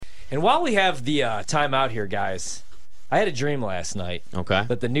And while we have the time out here, guys, I had a dream last night. Okay.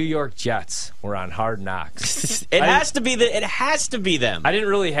 That the New York Jets were on Hard Knocks. It has to be them. I didn't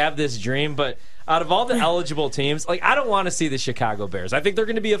really have this dream, but out of all the eligible teams, like, I don't want to see the Chicago Bears. I think they're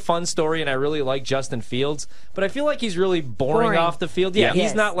going to be a fun story, and I really like Justin Fields, but I feel like he's really boring off the field. Yeah,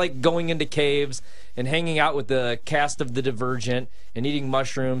 he's not like going into caves and hanging out with the cast of The Divergent and eating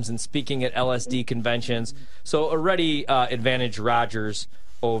mushrooms and speaking at LSD conventions. So already advantage Rodgers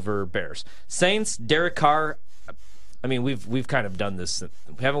over Bears. Saints, Derek Carr. I mean, we've kind of done this,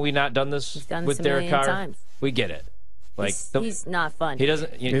 haven't we? Not done this with Derek Carr. Times. We get it. Like he's not fun. He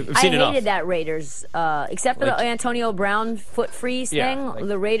doesn't. We've I seen hated enough. that Raiders, except for the Antonio Brown foot freeze thing.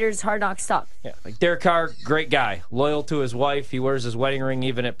 The Raiders Hard Knocks suck. Yeah, like Derek Carr, great guy, loyal to his wife. He wears his wedding ring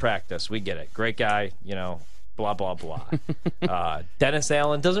even at practice. We get it. Great guy. Blah blah blah. Dennis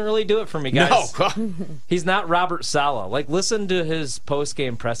Allen doesn't really do it for me, guys. No. He's not Robert Saleh. Like, listen to his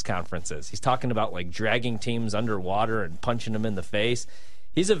post-game press conferences. He's talking about like dragging teams underwater and punching them in the face.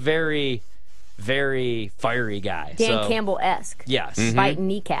 He's a very, very fiery guy. Dan Campbell-esque. Yes. Biting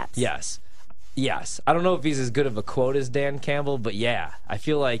kneecaps. Yes. I don't know if he's as good of a quote as Dan Campbell, but yeah, I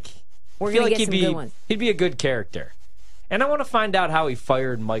feel like Get some good ones. He'd be a good character. And I want to find out how he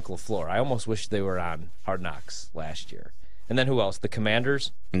fired Mike LaFleur. I almost wish they were on Hard Knocks last year. And then who else? The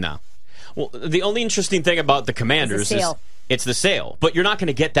Commanders? No. Well, the only interesting thing about the Commanders is it's the sale. But you're not going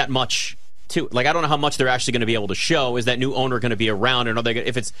to get that much, too. Like, I don't know how much they're actually going to be able to show. Is that new owner going to be around? And are they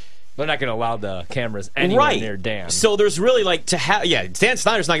if it's... They're not going to allow the cameras anywhere near Dan. So there's really like to have... Yeah, Dan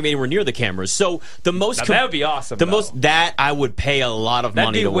Snyder's not going to be anywhere near the cameras. So the most... That would be awesome, That I would pay a lot of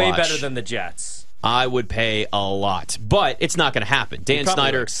money to watch. That'd be way better than the Jets. I would pay a lot, but it's not going to happen. Dan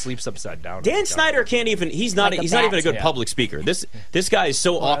Snyder sleeps upside down. Dan Snyder can't even. He's not even a good public speaker. This guy is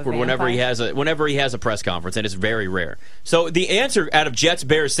so awkward whenever he has a press conference, and it's very rare. So the answer out of Jets,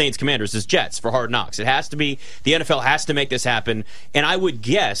 Bears, Saints, Commanders is Jets for Hard Knocks. It has to be. The NFL has to make this happen, and I would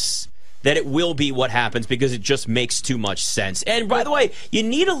guess that it will be what happens because it just makes too much sense. And by the way, you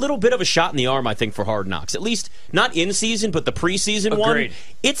need a little bit of a shot in the arm, I think, for Hard Knocks. At least not in season, but the preseason one.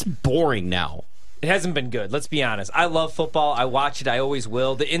 It's boring now. It hasn't been good. Let's be honest. I love football. I watch it. I always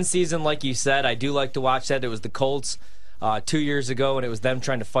will. The in-season, like you said, I do like to watch that. It was the Colts 2 years ago, and it was them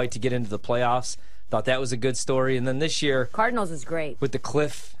trying to fight to get into the playoffs. Thought that was a good story. And then this year, Cardinals is great. With the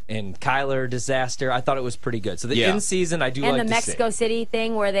Cliff and Kyler disaster, I thought it was pretty good. So the in-season, I do like to see. And the Mexico City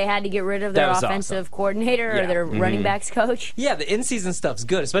thing where they had to get rid of their offensive coordinator or their running backs coach. Yeah, the in-season stuff's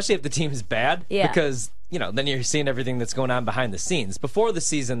good, especially if the team is bad. Yeah. Because, then you're seeing everything that's going on behind the scenes. Before the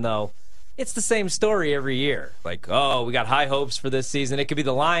season, though, it's the same story every year. Like, we got high hopes for this season. It could be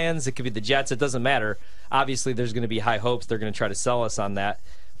the Lions. It could be the Jets. It doesn't matter. Obviously, there's going to be high hopes. They're going to try to sell us on that.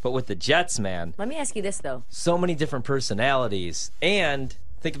 But with the Jets, man. Let me ask you this, though. So many different personalities. And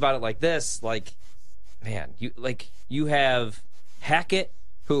think about it like this. Like, man, you have Hackett,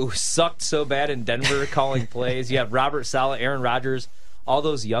 who sucked so bad in Denver calling plays. You have Robert Saleh, Aaron Rodgers, all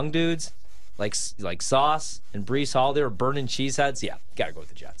those young dudes like Sauce and Breece Hall. They were burning cheeseheads. Yeah, got to go with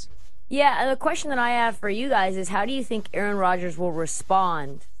the Jets. Yeah, the question that I have for you guys is, how do you think Aaron Rodgers will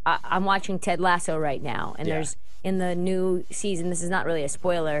respond? I'm watching Ted Lasso right now, and there's in the new season, this is not really a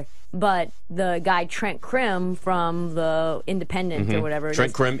spoiler, but the guy Trent Crimm from the Independent or whatever.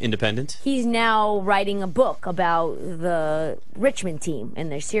 Trent Crimm, Independent. He's now writing a book about the Richmond team in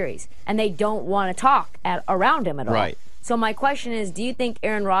their series, and they don't want to talk around him at all. Right. So my question is, do you think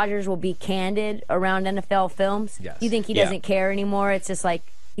Aaron Rodgers will be candid around NFL films? Yes. Do you think he doesn't care anymore? It's just like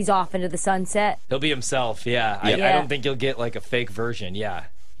he's off into the sunset? He'll be himself, yeah. I don't think you'll get like a fake version, yeah.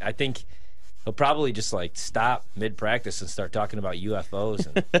 I think he'll probably just like stop mid-practice and start talking about UFOs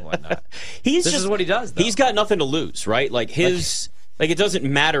and whatnot. This is what he does, though. He's got nothing to lose, right? Like it doesn't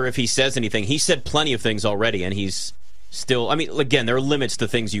matter if he says anything. He said plenty of things already, and he's still... I mean, again, there are limits to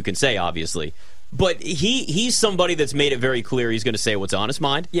things you can say, obviously. But he's somebody that's made it very clear he's going to say what's on his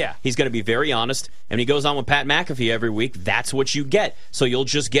mind. Yeah. He's going to be very honest. And when he goes on with Pat McAfee every week, that's what you get. So you'll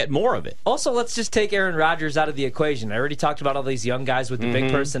just get more of it. Also, let's just take Aaron Rodgers out of the equation. I already talked about all these young guys with the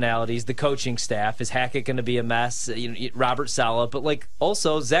big personalities, the coaching staff. Is Hackett going to be a mess? Robert Saleh. But,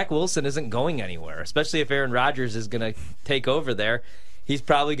 also, Zach Wilson isn't going anywhere, especially if Aaron Rodgers is going to take over there. He's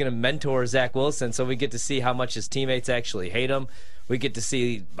probably going to mentor Zach Wilson, so we get to see how much his teammates actually hate him. We get to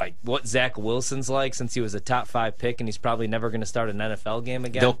see what Zach Wilson's like since he was a top 5 pick, and he's probably never going to start an NFL game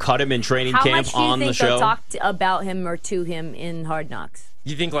again. They'll cut him in training camp on the show. How much do you think they'll talk about him or to him in Hard Knocks?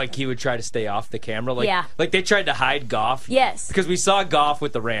 You think he would try to stay off the camera? Yeah. Like they tried to hide Goff? Yes. Because we saw Goff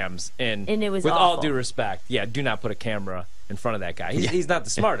with the Rams, and it was with awful. all due respect, do not put a camera in front of that guy. He's not the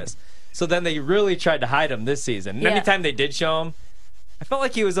smartest. So then they really tried to hide him this season. And anytime they did show him, I felt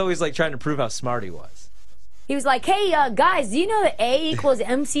like he was always like trying to prove how smart he was. He was like, "Hey, guys, do you know that A equals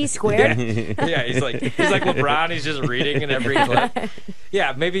MC squared?" Yeah, he's like LeBron. He's just reading in every clip.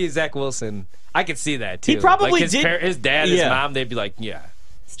 Yeah, maybe Zach Wilson. I could see that too. He probably like did. His dad, his mom, they'd be like, "Yeah,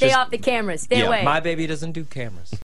 Stay off the cameras. Stay away." My baby doesn't do cameras."